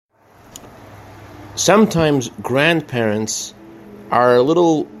Sometimes grandparents are a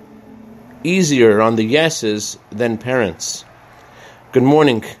little easier on the yeses than parents. Good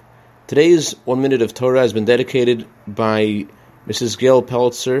morning. Today's 1 minute of Torah has been dedicated by Mrs. Gail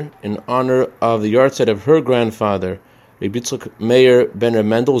Peltzer in honor of the yahrzeit of her grandfather, Yitzchak Meir Ben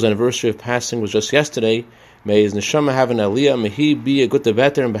Mendel. His anniversary of passing was just yesterday. May his neshama have an aliyah. May he be a good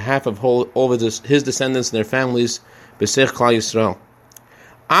better on behalf of all of his descendants and their families. B'seich Klal Yisrael.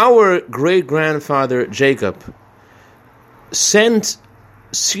 Our great-grandfather Jacob sent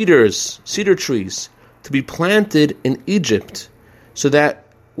cedar trees to be planted in Egypt so that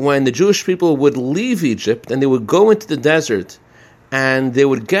when the Jewish people would leave Egypt and they would go into the desert and they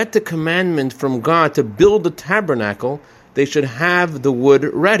would get the commandment from God to build the tabernacle, they should have the wood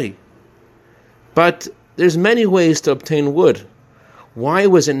ready. But there's many ways to obtain wood. Why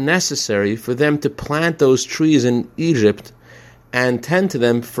was it necessary for them to plant those trees in Egypt and tend to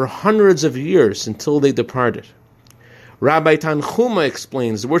them for hundreds of years until they departed? Rabbi Tanchuma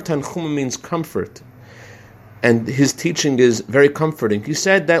explains, the word Tanchuma means comfort, and his teaching is very comforting. He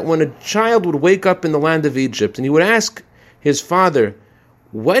said that when a child would wake up in the land of Egypt and he would ask his father,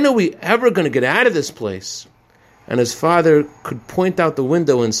 when are we ever going to get out of this place? And his father could point out the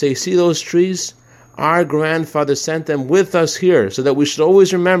window and say, see those trees? Our grandfather sent them with us here so that we should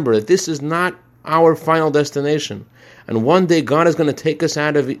always remember that this is not our final destination. And one day God is going to take us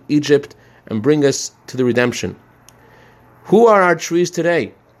out of Egypt and bring us to the redemption. Who are our trees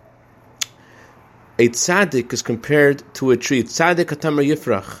today? A tzaddik is compared to a tree. Tzaddik atamer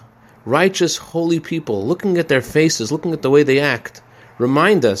yifrach. Righteous, holy people, looking at their faces, looking at the way they act,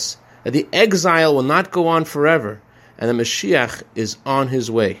 remind us that the exile will not go on forever and the Mashiach is on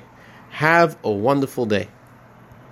his way. Have a wonderful day.